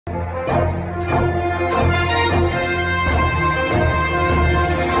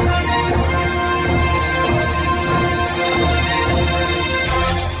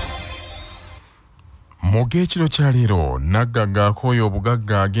Mugekiro kya leero Nagaga Akoye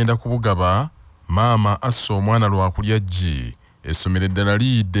Obugaga agenda kubugaba maama assa omwana lwakulya ggi essomero eddala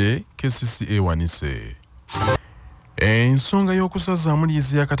Liyidde Kcca Ewanise. Ensonga y'okusazaamu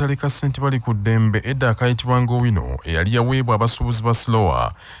liizi y'akatale ka ssente bali ku ddembe edda akayitibwanga Owino eyali yaweebwa abasuubuzi ba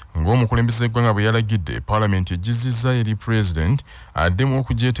Slowa ng'omukulembeze gw'eggwanga bwe yalagidde Paalamenti eggizizza eri Pulezidenti addemu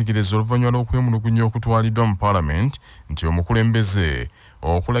okugyetegereza oluvannyuma lw'okwemulugunya okutwaliddwa mu Paalamenti nti omukulembeze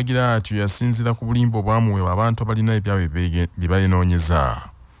okulagira ati yasinzira ku bulimba obwamuweebwa abantu abalina ebyabwe bye balinoonyeza.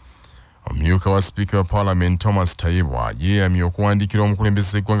 Omumyuka wa Sipiika wa Paalamenti Thomas Tayebwa yeeyamye okuwandiikira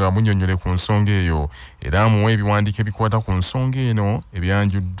omukulembeze eggwanga amunnyonnyole ku nsonga eyo era amuwa ebiwandiiko ebikwata ku nsonga eno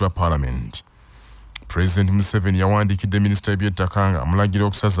ebyanjuddwa Paalamenti. Pulezidenti Museveni yawandiikidde minisita w'ebyettaka ng'amulagira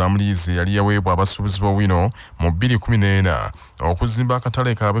okusazaamu liizi eyali yaweebwa abasuubuzi b'Owino mu 2014 okuzimba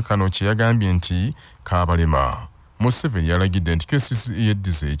akatale kaabwe kano kye yagambye nti kaabalema. Museveni yalagidde nti Kcca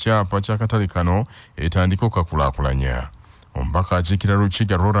yeddize ekyapa ky'akatale kano etandika okukakulaakulanya. Omubaka akiikira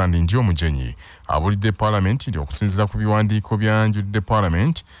Lukiga Roland Njomujenyi abulidde Paalamenti nti okusinziira ku biwandiiko byanjudde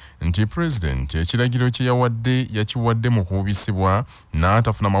Paalamenti nti Pulezidenti ekiragiro kye yakiwadde mu kuubisibwa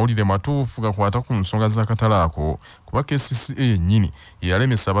n'atafuna mawulire matuufu gakwata ku nsonga z'akatale ako kuba Kcca yennyini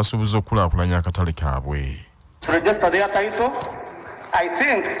yalemesa abasuubuzi okukulaakulanya akatale kaabwe.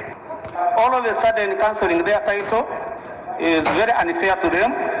 All of a sudden cancelling their title is very unfair to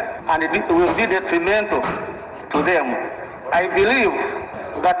them and it will be detrimental to them. I believe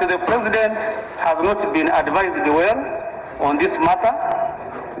that the President has not been advised well on this matter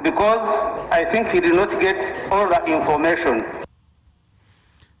because I think he did not get all the information.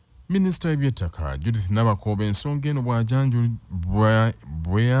 Minisita w'ebyettaka Judith Nabakoba ensonga eno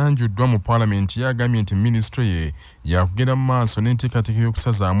bwe yanjuddwa mu Paalamenti yagambye nti minisitule ye yakugenda mu maaso n'enteekateeka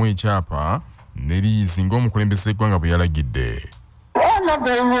y'okusazaamu ekyapa ne liizi ng'omukulembeze eggwanga bwe yalagidde. I know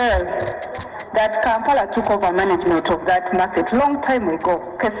very well that Kampala took over management of that market long time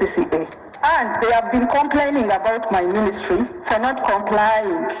ago, Kcca. And they have been complaining about my ministry for not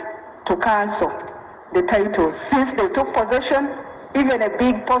complying to cancel the titles. Since they took possession, even a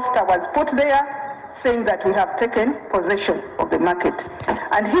big poster was put there saying that we have taken possession of the market.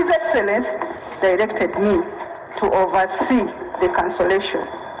 And His Excellency directed me to oversee the cancellation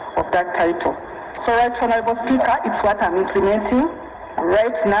of that title. So, Right Honorable Speaker, it's what I'm implementing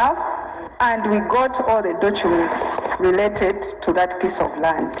right now, and we got all the documents related to that piece of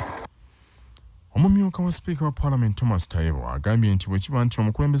land. Omumyuka wa Sipiika wa Paalamenti Thomas Tayebwa agambye nti bwe kiba nti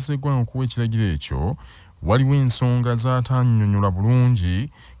omukulembeze eggwanga okuwa ekiragiro ekyo waliwo ensonga z'atannyonnyola bulungi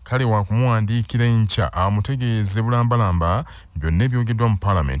kale wakumuwandiikira enkya amutegeeze bulambalamba byonna ebyogeddwa mu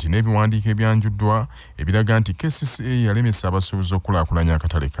Paalamenti n'ebiwandiiko ebyanjuddwa ebiraga nti Kcca yalemesa abasuubuzi okukulaakulanya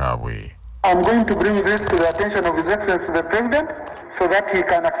akatale kaabwe. I'm going to bring this to the attention of His Excellency the President so that he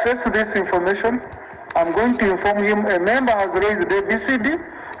can access this information. I'm going to inform him a member has raised the BCD.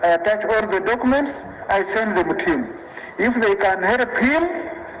 I attach all the documents. I send them to him. If they can help him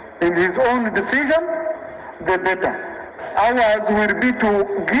in his own decision, the better. Ours will be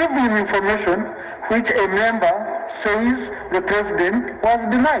to give him information which a member says the President was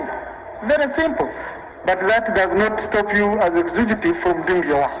denied. Very simple. But that does not stop you as executive from doing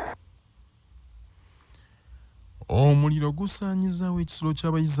your work. Omuliro gusaanyizaawo ekisulo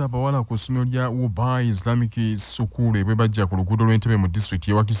ky'abayizi abawala ku ssomero lya Wubai Islamic School bwe bajja ku luguudo lw'Entebbe mu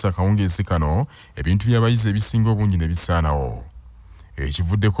disitulikiti y'e Kcca akawungeezi kano ebintu by'abayizi ebisinga obungi ne bisaanawo.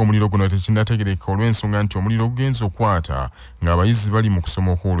 Ekivuddeko omuliro guno tekinnategerekeka olw'ensonga nti omuliro gugenze okwata ng'abayizi bali mu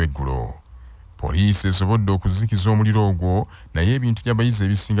kusoma okw'olweggulo. Poliisi esobodde okuzikiza omuliro ogwo naye ebintu by'abayizi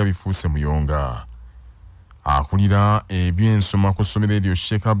ebisinga bifuuse muyonga. Akulira ebyensoma ku ssomero eryo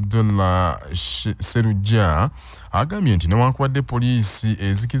Sheikh Abdullah Serujja agambye nti newankubadde poliisi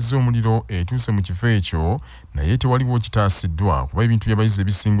ezikizza omuliro etuuse mu kifo ekyo naye tewaliwo kitaasiddwa kuba ebintu by'abayizi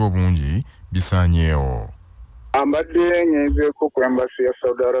ebisinga obungi bisaanyeewo. Ambadde nyenzeeko ku Embassy ya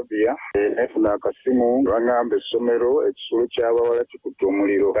Saudi Arabia nefuna akasimu bangamba essomero ekisulo ky'abawala kikutte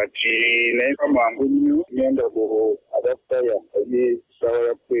omuliro kati naye kamangu nnyo ngenda ku adaptaya ssaawa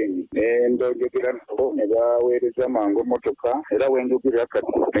ya kweni nendojogera nabo ne baweereza mangu emmotoka era wenjogerera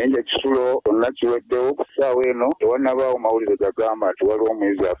kati naye nje ekisulo onna kiweddewo ku ssaawa eno tewannabaawo mawulire gagamba nti waliwo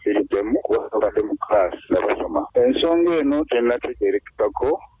omuyizi afiiriddemu kuba babadde mu kulaasi nga basoma. Ensonga eno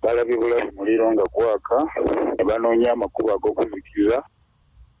tennategeerekekako balabye bulabi muliro nga gwaka ne banoonya amakubo ag'okuzikiza.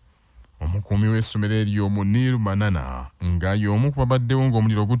 Omukuumi w'essomero eryo Muniru Manana nga y'omu ku babaddewo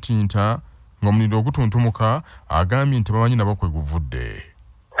ng'omuliro gutuntumuka agambye nti bamanyi nabo kwe guvudde.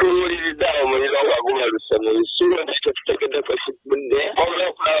 Tuwuliridde omuliro waguma lusomero sura tutegedde kwesibunde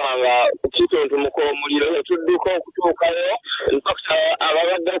olwokulaba kituntu mukomuliro netudduka okutuukayo mpaka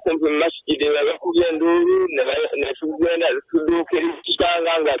ababadde kumpi mu masjidi bakubye enduulu netugenda tudduuka eri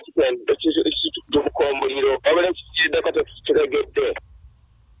kitanga nga kituntu mukomuliro wabula kikiddeko tetukitegedde.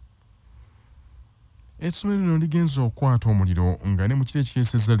 Essomero lino ligenza okukwata omuliro nga ne mu kiro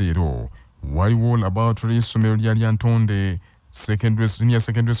ekikeesezza leero waliwo laboratory essomero lya Lyantonde Senior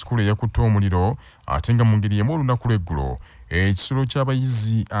Secondary School eyakutte omuliro ate nga mu ngeri y'emu olunaku lw'eggulo ekisulo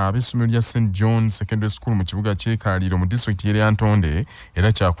ky'abayizi ab'essomero lya St. John Secondary School mu kibuga ky'Ekaaliro mu disitulikiti y'e Lyantonde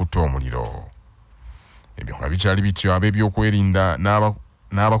era kyakutte omuliro. Ebyo nga bikyali bityo ab'ebyokwerinda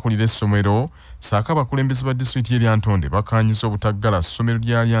n'abakulira essomero saako abakulembeze ba disitulikiti y'e Lyantonde bakaanyiza obutaggala ssomero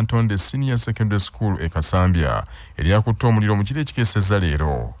lya Lyantonde Senior Secondary School e Kasambya eryakutte omuliro mu kiro ekikeesezza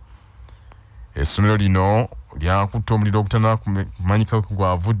leero. Essomero lino lyakutte omuliro okutanaba kumanyika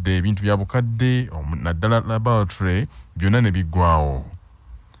gwavudde ebintu bya bukadde naddala laboratory byonna ne biggwawo.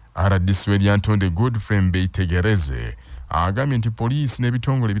 RDC w'e Lyantonde Godfrey Mbeitegereze agambye nti poliisi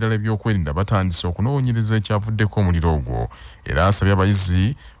n'ebitongole ebirala ebyokwerinda batandise okunoonyereza ekyavuddeko omuliro ogwo era asabye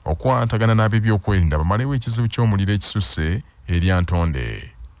abayizi okwatagana n'ab'ebyokwerinda bamalewo ekizibu ky'omuliro ekisusse e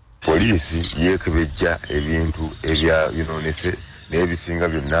Lyantonde. Poliisi yeekebejja ebintu ebyayonoonese n'ebisinga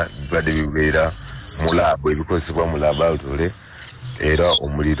byonna bibadde bibeera mu laabu ebikozesebwa mu laboratory era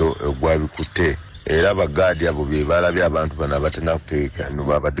omuliro gwabikutte era abagaadi abo be balabye abantu bano abatenda kuteeka no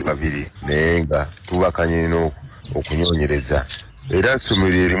babadde babiri naye nga tubakanye okunyonyereza era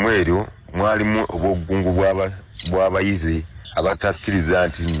essomero erimu eryo mwalimu obw'obugungu bw'abayizi abatakkiriza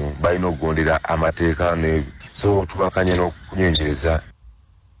nti nno balina okugondera amateeka so tubakanye n'okunyonyereza.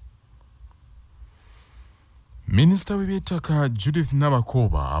 Minisita w'ebyettaka Judith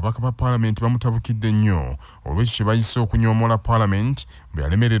Nabakooba abaka ba Paalamenti bamutabukidde nnyo olw'ekyo kye bayise okunyoomola Paalamenti bwe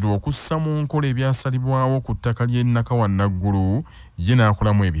yalemererwa okussa mu nkola ebyasalibwawo ku ttaka ly'e Nakawa Naggulu ye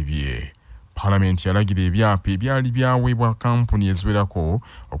n'akolamu ebibye. Paalamenti yalagira ebyapa ebyali byaweebwa kampuni eziwerako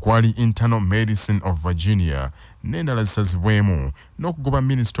okwali Internal Medicine of Virginia n'endala zisazibwemu n'okugoba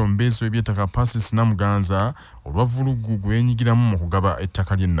minisita omubeezi w'ebyettaka Pacis Namuganza olwa vulugu gwe yenyigiramu mu kugaba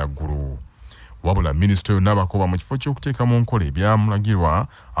ettaka ly'e Naggulu. Wabula minisita oyo Nabakooba mu kifo ky'okuteeka mu nkola ebyamulagirwa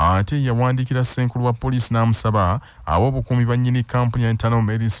ate yawandiikira ssenkulu wa poliisi n'amusaba ab'obukuumi bannyini kampuni ya Internal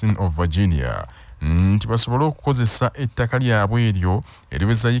Medicine of Virginia nti basobole okukozesa ettaka lyabwe eryo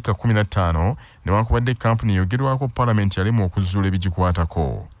eriweza yika 15 newankubadde kampuni eyogerwako Paalamenti yalema okuzuula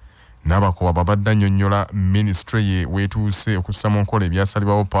ebigikwatako. Nabakooba babadde annyonnyola minisitule ye weetuuse okussa mu nkola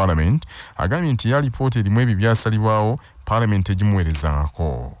ebyasalibwawo Paalamenti agambye nti yalipoota erimu ebyo byasalibwawo Paalamenti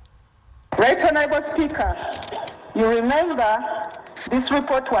egimuweerezangako. Right Honourable Speaker, you remember this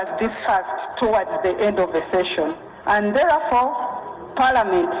report was discussed towards the end of the session and therefore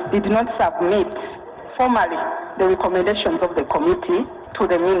Parliament did not submit formally the recommendations of the committee to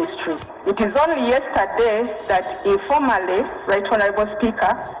the ministry. It is only yesterday that informally, Right Honourable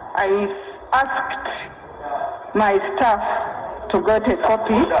Speaker, I asked my staff to get a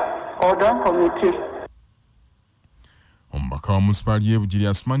copy of the committee. Omubaka wa munisipaali y'e Bugiri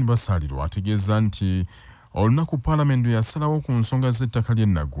Asumani Basalirwa ategeeza nti olunaku Paalamenti yasalawo ku nsonga z'ettaka ly'e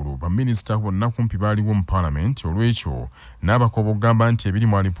Naggulu baminisita bonna kumpi baaliwo mu Paalamenti olw'ekyo Nabakooba ogamba nti ebiri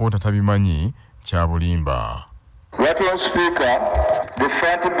mu alipoota tabimanyi kya bulimba. Right Honourable Speaker, the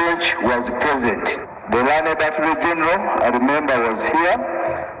front bench was present. The learned Attorney General, I remember, was here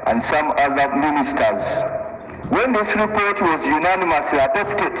and some other ministers. When this report was unanimously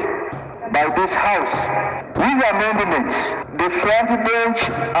adopted by this House, with amendments, the front bench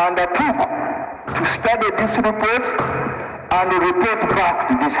undertook to study this report and report back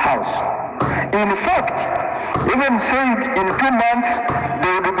to this House. In fact, even said in 2 months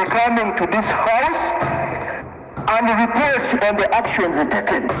they will be coming to this House and report on the actions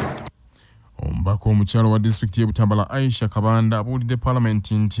taken. Omubaka omukyalo wa disitulikiti y'e Butambala Aisha Kabanda abuulidde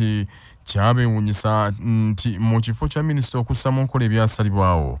Paalamenti nti kyabeewuunyisa nti mu kifo kya minisita okussa mu nkola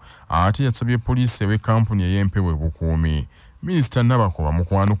ebyasalibwawo ate yasabye poliisi ewe kampuni ey'empewo ebukuumi. Minisita Nabakooba mu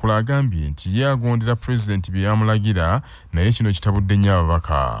kwanukula agambye nti ye agondera pulezidenti bye yamulagira naye kino kitabudde nnyo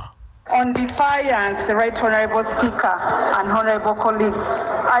ababaka. On defiance, Right Honourable Speaker and Honourable colleagues,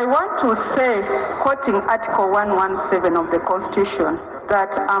 I want to say, quoting Article 117 of the Constitution,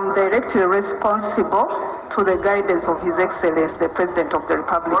 that I'm directly responsible to the guidance of His Excellency, the President of the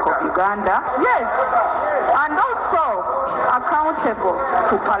Republic of Uganda. Yes, and also accountable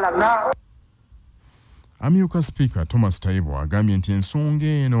to Parliament. Amyuka Speaker Thomas Taibo agambye nti ensonga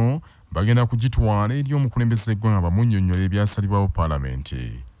eno bagenda kugitwala eri omukulembeze gw'eggwanga bamunnyonnyola ebyasalibwawo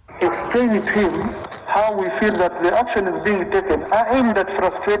Paalamenti. Explain to him how we feel that the action is being taken are aimed at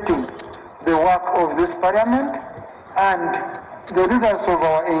frustrating the work of this parliament, and the results of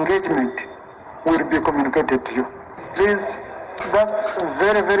our engagement will be communicated to you. Please, that's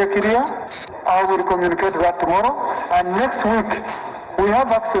very, very clear. I will communicate that tomorrow, and next week we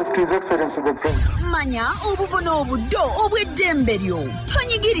have access to His Excellency the President. Manya obuvuno obuddo obw'eddembe lyo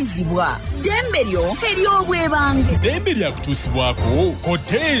tonyigirizibwa ddembe lyo ery'obwebange ddembe lyakutuusibwako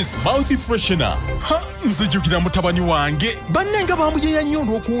Kcca's mouth freshener. Nzijukira mutabani wange bannenga bambuyeeya nnyo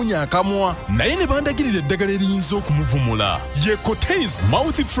olw'okuwunya akamwa naye ne bandagirira eddagala eriyinza okumuvumula ye Kcca's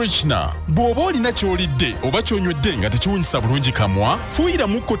mouth freshener. Bw'oba olina ky'olidde oba ky'onywedde nga tekiwunyisa bulungi kamwa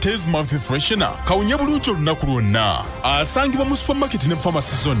fuuyiramu Kcca's mouth freshener kawunye bulungi olunaku lwonna. Asangibwa mu supermarket ne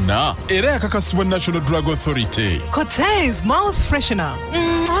pharmacy zonna era yakakasibwa National Drug Authority. Kcca's mouth freshener.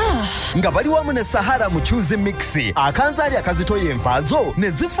 Nga bali wamu ne Sahara mu Choose Mix akanzaali akazitoya envaazo ne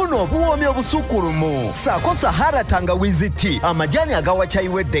zifuna obuwoomi obusukulumu. Saako Sahara tangawizi tea amajani agawa chai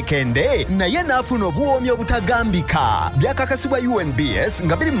weddekende naye n'afuna obuwoomi obutagambika. Byakakasibwa UNBS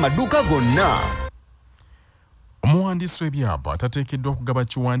nga biri mu maduuka gonna. Omuwandiisi w'ebyapa tateekeddwa kugaba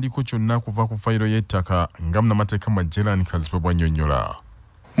kiwandiiko kyonna kuva ku fayiro y'ettaka nga munnamateeka Majerani Kazipe bw'annyonnyola.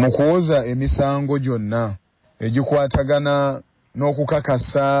 Mu kuwoza emisango gyonna egikwatagana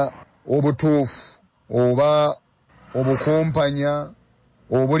n'okukakasa obutuufu oba obukumpanya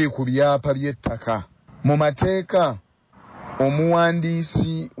obuli ku byapa by'ettaka. Mu mateeka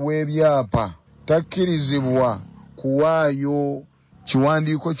omuwandiisi w'ebyapa takkirizibwa kuwaayo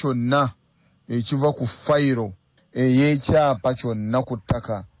kiwandiiko kyonna ekiva ku fayiro ey'ekyapa kyonna ku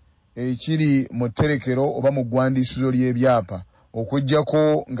ttaka ekiri mu tterekero oba mu ggwandiisizo ly'ebyapa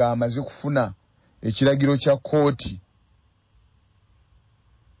okujjako ng'amaze kufuna ekiragiro kya kkooti.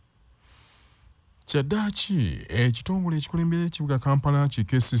 Kyaddaaki ekitongole ekikulembera ekibuga Kampala ki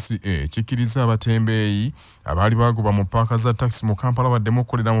Kcca kikkiriza abatembeeyi abaali bagoba mu paaka za takisi mu Kampala baddemu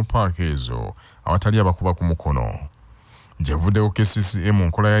okukolera mu paaka ezo awatali abakuba ku mukono. Javuddewo Kcca mu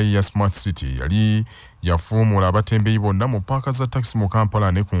nkola yayo ya Smart City yali yafuumula abatembeeyi bonna mu paaka za takisi mu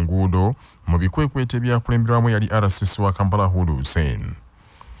Kampala ne ku nguudo mu bikwekwete ebyakulemberwamu yali RCC wa Kampala Hulu Hussein.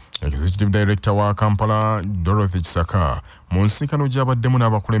 Executive Director wa Kampala Dorothy Kcca mu nsisinkano gy'abaddemu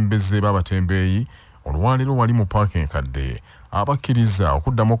n'abakulembeze b'abatembeeyi olwaleero wali mu paaka enkadde abakkiriza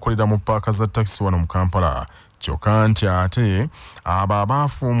okuddamu okukolera mu paaka za takisi wano mu Kampala. Kyokka nti ate abo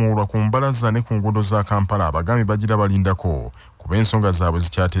abaafuumulwa ku mbalaza ne ku nguudo za Kampala abagambi bagira balindako kuba ensonga zaabwe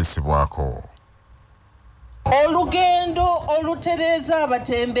zikyateesebwako. Olugendo olutereeza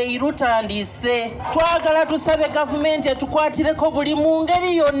abatembeeyi lutandise. Twagala tusabe gavumenti etukwatireko buli mu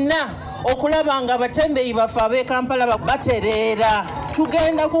ngeri yonna okulaba nga abatembeeyi baffe ab'e Kampala batereera.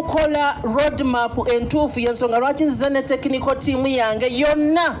 Tugenda kukola roadmap entuufu y'ensonga lwaki nzize ne technical team yange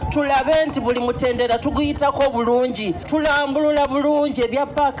yonna tulabe nti buli mutendera tuguyitako bulungi, tulambulula bulungi ebya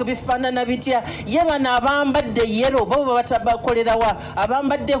paaka bifaanana bitya, ye bano abambadde yellow bo bakolerawa,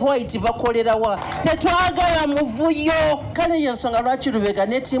 abambadde white bakolerawa. Tetwagala muvuyo. Kale y'ensonga lwaki Lubega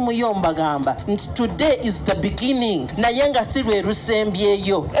ne ttiimu yo mbagamba nti today is the beginning naye nga si lwe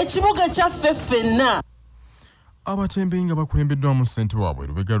lusembyeyo. Ekibuga kyaffe ffenna. Abatembeeyi nga bakulembeddwamu ssentebe waabwe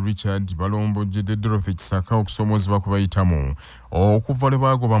Lubega Richard balombojjedde Dorothy Kcca okusoomozebwa kwe bayitamu okuva lwe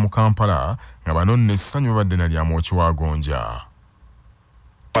baagoba mu Kampala nga bano nno essanyu babadde nalyamu okiwagonja.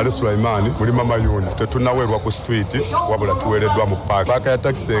 Ali Sulaimani muli mama yuni tetunaweerwa ku street wabula tuweereddwa mu paaka ya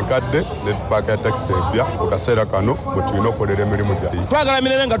taxi enkadde ne paaka ya taxi empya mu kaseera kano bwe tulina okukolera emirimu gyaffe. Twagala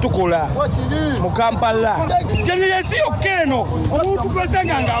mirembe nga tukola mu Kampala. Jeniyesi okeno omuntu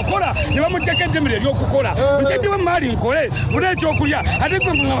gwesanga ng'akola ne bamuteeka eddemire ery'okukola. Nteekewo maali nkole buli ekyokulya ate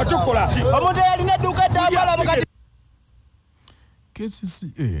gwe nga batukola. Omuntu eyalina edduuka eddambala mukati.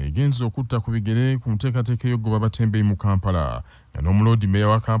 Kcca egenza okutta ku bigere ku nteekateeka y'okugoba abatembeeyi mu Kampala nga n'omuloodi mmeeya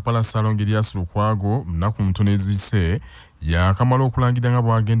wa Kampala Ssaalongo Erias Lukwago nnaku ntono eziyise yakamala okulangira nga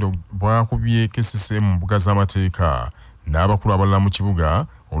bwakubye Kcca mu mbuga z'amateeka n'abakulu abalala mu kibuga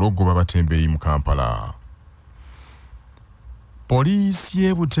olw'okugoba abatembeeyi mu Kampala. Poliisi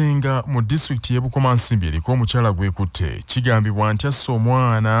y'e Butenga mu disitulikiti y'e Bukomansimbi eriko omukyala gwekutte kigambibwa nti asse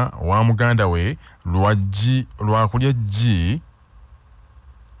omwana wa muganda we lwakulya ggi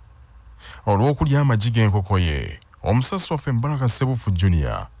olw'okulya amagi g'enkoko ye. Omusasi waffe Mbaraka Ssebufu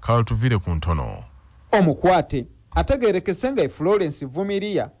Junior kalutuvire ku ntono. Omukwate ategeerekese nga Florence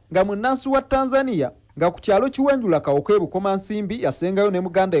Vumilia nga munnansi wa Tanzania nga ku kyalo Kiwenjula Kawoko e Bukomansimbi yasengayo ne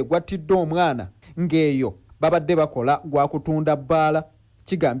muganda we gwattidde omwana ng'eyo babadde bakola gwa kutunda bbaala.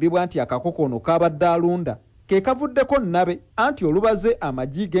 Kigambibwa nti akakoko ono kabadde alunda ke kavuddeko nnabe anti olubaze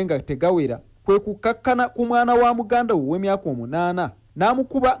amagi ge nga tegawera kwe kukakkana ku mwana wa muganda we w'emyaka 8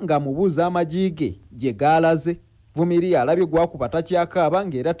 n'amukuba ng'amubuuza amagi ge gye gaalaze. Vumilia alabye gwakuba takyakaaba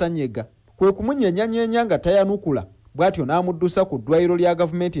ng'era tanyega kwe kumunyenyanyenya nga tayanukula bw'atyo n'amuddusa ku ddwaliro lya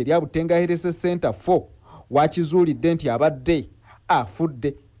gavumenti erya Butenga Health Center 4 wakizuulidde nti abadde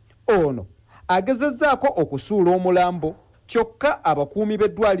afudde. Ono agezezzaako okusuula omulambo kyokka abakuumi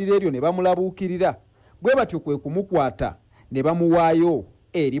b'eddwaliro eryo ne bamulabuukirira bwe batyo kwe kumukwata ne bamuwaayo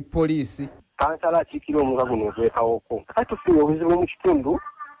eri poliisi. Kansala akiikira omwaka guno ogwekawoko kati tufunye obuzibu mu kitundu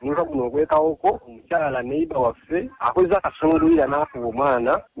omwaka guno ogwekawoko omukyala neiba waffe akoze akasungulira n'akuba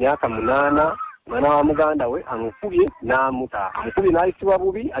omwana myaka 8 mwana wa muganda we amukubye n'amuta amukubye n'ayisibwa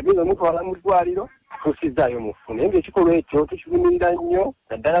bubi agenda omutwala mu ddwaliro tusizzaayo mufu naye ng'ekikolwa ekyo tukivumirira nnyo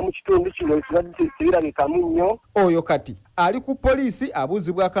naddala mu kitundu kino ekibadde tebirabikamu nnyo. Oyo kati ali ku poliisi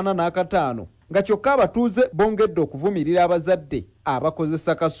abuuzibwa 4 n'akataano nga kyokka abatuuze bongedde okuvumirira abazadde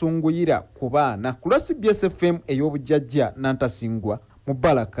abakozesa kasunguyira ku baana. Ku lwa CBS FM ey'obujjajja Nantasingwa mu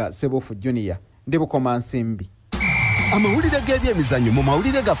Baraka Sebofu Junior ndi Bukoma Nsimbi. Amawulire g'ebyemizannyo mu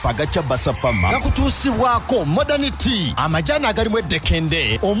mawulire gaffe aga Kcca Safama gakutuusibwako modernity amajani agalimu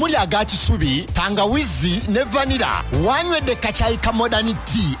eddekende omuli aga kisubi tangawizi ne vanira. Wanywedde kacayi ka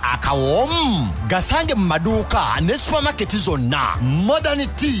modernity akawoomu gasange mu maduuka ne supermarket zonna.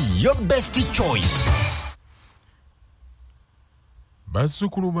 Modernity your best choice.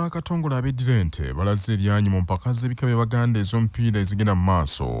 Bazzukulu ba Katongole abeddira ente balaze eryanyi mu mpaka z'ebika bye baganda ez'omupiira ezigenda mu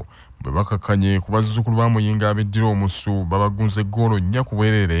maaso bwe bakakkanye ku bazzukulu ba Muyinga abeddira omusu babagunze ggoolo 4 ku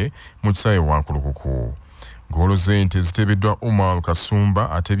bwerere mu kisaawe Wankulukuku. Ggoolo z'ente ziteebeddwa Omar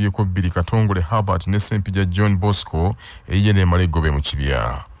Kasumba ateebyeko 2 Katongole Herbert ne Sempija John Bosco eyiye n'emala eggobe mu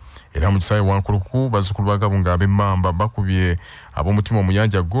kibya. Era mu kisaawe Wankulukuku bazzukulu ba Gabunga ab'Emmamba bakubye ab'omutima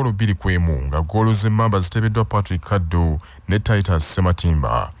omuyanja ggoolo 2-1 nga ggoolo z'Emmamba ziteebeddwa Patrick Kaddu ne Titus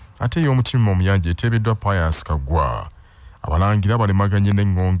Sematimba ate ey'omutima omuyanja eteebeddwa Pius Kagwa. Abalangira balemaganye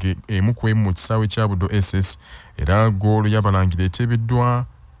n'engonge 1-1 mu kisaawe kya Buddo SS era ggoolo y'abalangira eteebeddwa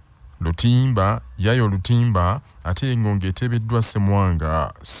Lutimba Yayo Lutimba ate engonge eteebeddwa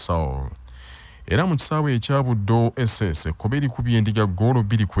Semwanga Saul. Era mu kisaawe ekya Buddo SS ekkobe likubye endiga ggoolo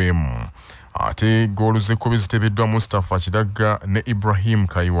 2-1 ate ggoolo z'ekkobe ziteebeddwa Mustafa Kidagga ne Ibrahim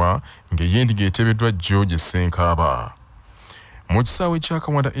Kaiwa ng'ey'endiga eteebeddwa George Senkaaba. Mu kisaawe kya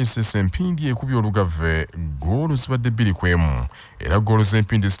Kawanda SS empindi ekubye olugave ggoolo zibadde 2-1 era ggoolo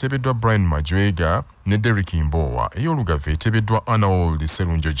z'empindi ziteebeddwa Brian Majwega ne Derrick Mbowa ey'olugave eteebeddwa Anaold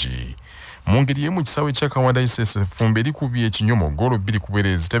Serunjogi. Mu ngeri y'emu kisaawe kya Kawanda SS Fumbe likubye ekinyomo ggoolo 2 ku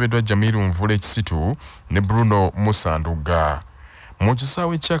bwerere ziteebeddwa Jamiru Nvula Ekisitu ne Bruno Musanduga. Mu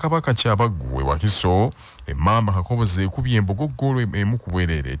kisaawe kya Kabaka kya Bagwe Wakiso Emmamba Kakoboze ekubye embogo ggoolo 1 ku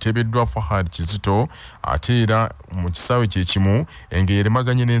bwerere eteebeddwa Fahad Kizito ate era mu kisaawe kyekimu engeri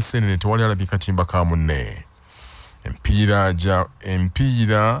eremaganye n'ensenene tewali alabika katimba ka munne. Empiira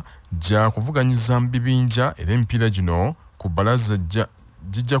gya kuvuganyiza mu bibinja era empiira gino ku balaza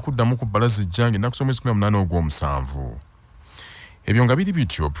jijja kuddamu ku balaza jange ennaku 18 ogw'omusanvu. Ebyo nga biri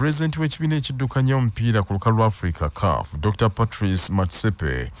bityo Pulezidenti w'ekibiina ekiddukanya omupiira ku lukalu lwa Africa CAF Dr. Patrice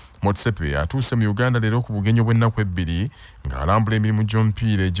Motsepe atuuse mu Uganda leero ku bugenyi bw'ennaku 2 ng'alambula emirimu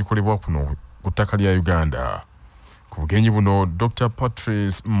gy'omupiira egikolebwa kuno ku ttaka lya Uganda. Ku bugenyi buno Dr.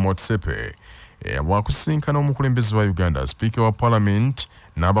 Patrice Motsepe bwakusinkana omukulembeze wa Uganda Speaker wa Parliament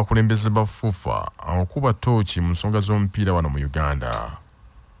n'abakulembeze ba FUFA okuba ttooki mu nsonga z'omupiira wano mu Uganda.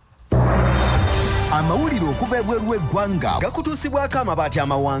 Amawulire okuva ebweru w'eggwanga gakutuusibwako amabaati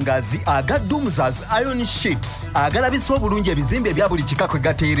amawangaazi aga Dumzas Iron Sheets agalabisa obulungi ebizimbe ebya buli kika kwe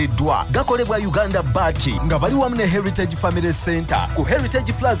gateereddwa gakolebwa Uganda Baati nga bali wamu ne Heritage Family Center ku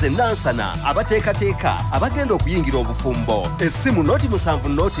Heritage Plaza Nansana abateekateeka abagenda okuyingira obufumbo. Essimu noti 7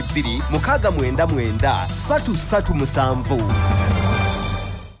 noti 2 699 337.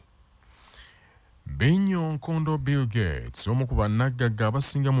 Benyo Nkondo Bill Gates omu ku bannaggaga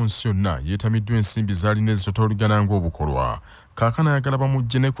abasinga mu nsi yonna yeetamiddwa ensimbi zaalina ezitotolugana ng'obukolwa. Kaakano ayagala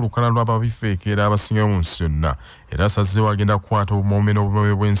bamugye ne ku lukala lw'ababifeekera abasinga mu nsi yonna era asazeewo agenda kukwata obumoome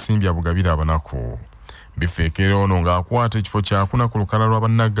n'obumoome bw'ensimbi abugabira abanaku. Bifeekera ono ng'akwata ekifo kyakuna ku lukala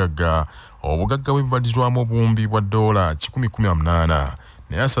lw'abannaggaga obugagga bwe bubalirwamu obuwumbi bwa $118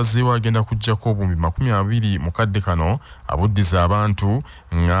 naye asazeewo agenda kuggyako obuwumbi 20 mu kadde kano abuddiza abantu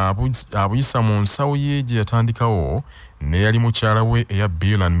nga abuyisa mu nsawo ye gye yatandikawo n'eyali mukyala we eya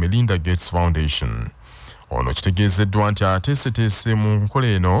Bill and Melinda Gates Foundation. Ono kitegeezeddwa nti ateeseteese mu nkola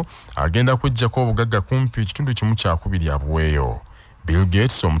eno agenda kweggyako obugagga kumpi ekitundu kimu kyakubiri abuweeyo. Bill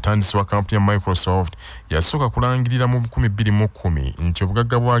Gates omutandisi wa kampuni ya Microsoft yasooka kulangirira mu 2010 nti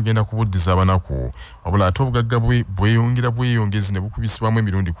obugagga bwagenda kubuddiza abanaku wabula ate obugagga bwe bweyongezi ne bukubisibwamu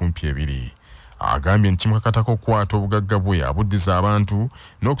emirundi kumpi 2. agambye nti kimukakatako okukwata obugagga bwe abuddiza abantu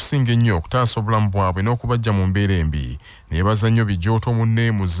n'okusinga ennyo okutaasa obulamu bwabwe n'okubajja mu mbeera embi. Neebaza nnyo bijooto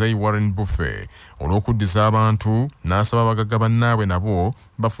munne Muzeeyi Warren Buffett olw'okuddiza abantu n'asaba abagagga bannaabwe nabo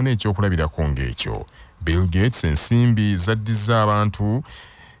bafune ekyokulabirako ng'ekyo. Bill Gates ensimbi zaddiza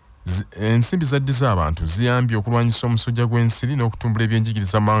abantu ziyambye okulwanyisa omusujja gw'ensiri n'okutumbula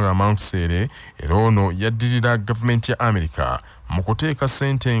ebyenjigiriza amawanga amankuseere era ono yaddirira gavumenti ya Amerika mu kuteeka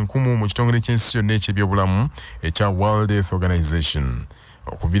ssente enkumu mu kitongole ky'ensi yonna eky'ebyobulamu ekya World Health Organization.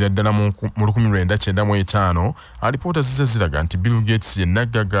 Okuviira ddala mu 1995 alipoota zizze ziraga nti Bill Gates ye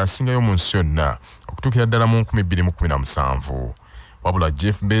Nagaga asingayo mu nsi yonna okutuukira ddala mu 2017. Wabula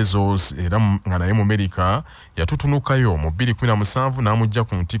Jeff Bezos era nga naye mu Amerika yatutunukayo mu 2017 n'amujja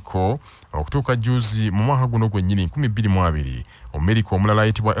ku ntikko okutuuka juzi mu mwaka guno gwennyini 2022. Omumerika omulala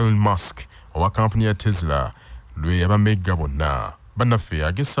ayitibwa Elon Musk owa kampuni ya Tesla lwe yabamegga bonna. Bannaffe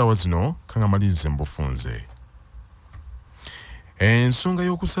ag'essaawa zino kangamalirize mu bufunze. Ensonga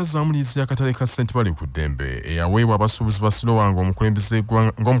y'okusazaamu liizi y'akatale ka ssente bali ku ddembe eyaweebwa abasuubuzi ba Silowa ng'omukulembeze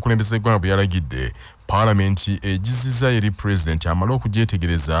gw'eggwanga bwe yalagidde Paalamenti egizizza eri Pulezidenti amale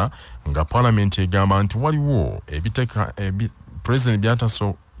okugyetegereza nga Paalamenti egamba nti waliwo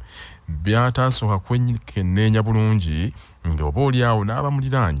Pulezidenti by'atasooka kwenneenya bulungi nga oba oliawo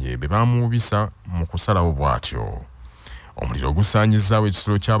n'abamuliraanye be bamuwubisa mu kusalawo bw'atyo. Omuliro gusaanyizaawo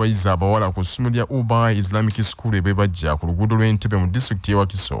ekisolo ky'abayizi abawala ku ssomero lya Uba Islamic School ebebajja ku luguudo lw'Entebbe mu disitulikiti y'e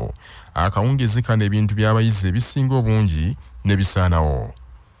Wakiso. Akawungeezi kano ebintu by'abayizi ebisinga obungi ne bisaanawo.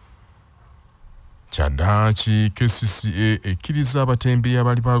 Kyaddaaki Kcca ekkiriza abatembeeyi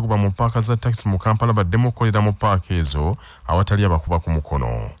abali bagoba mu paaka za takisi mu Kampala baddemu okukolera mu paaka ezo awatali abakuba ku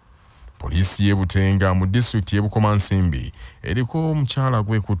mukono. Poliisi y'e Butenga mu disitulikiti y'e Bukomansimbi eriko omukyala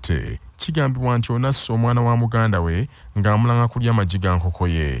gwekutte kigambibwa nti onasse omwana wa muganda we ng'amulanga kulya amagi ga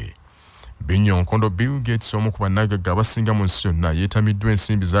Akoye. Binyonkondo Bill Gates omu ku bannagagga abasinga mu nsi yonna yeetamiddwa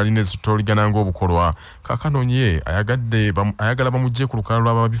ensimbi z'alina ezitoligana ng'obukolwa kaakano ye ayagala bamugye ku lukalala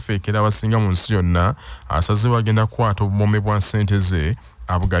lw'ababifeekera abasinga mu nsi yonna asazeewo agenda kukwata obumome bwa ssente ze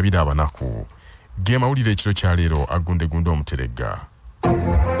abugabira abanaku. Ge mawulire ekiro kya leero agundegunde omuteregga.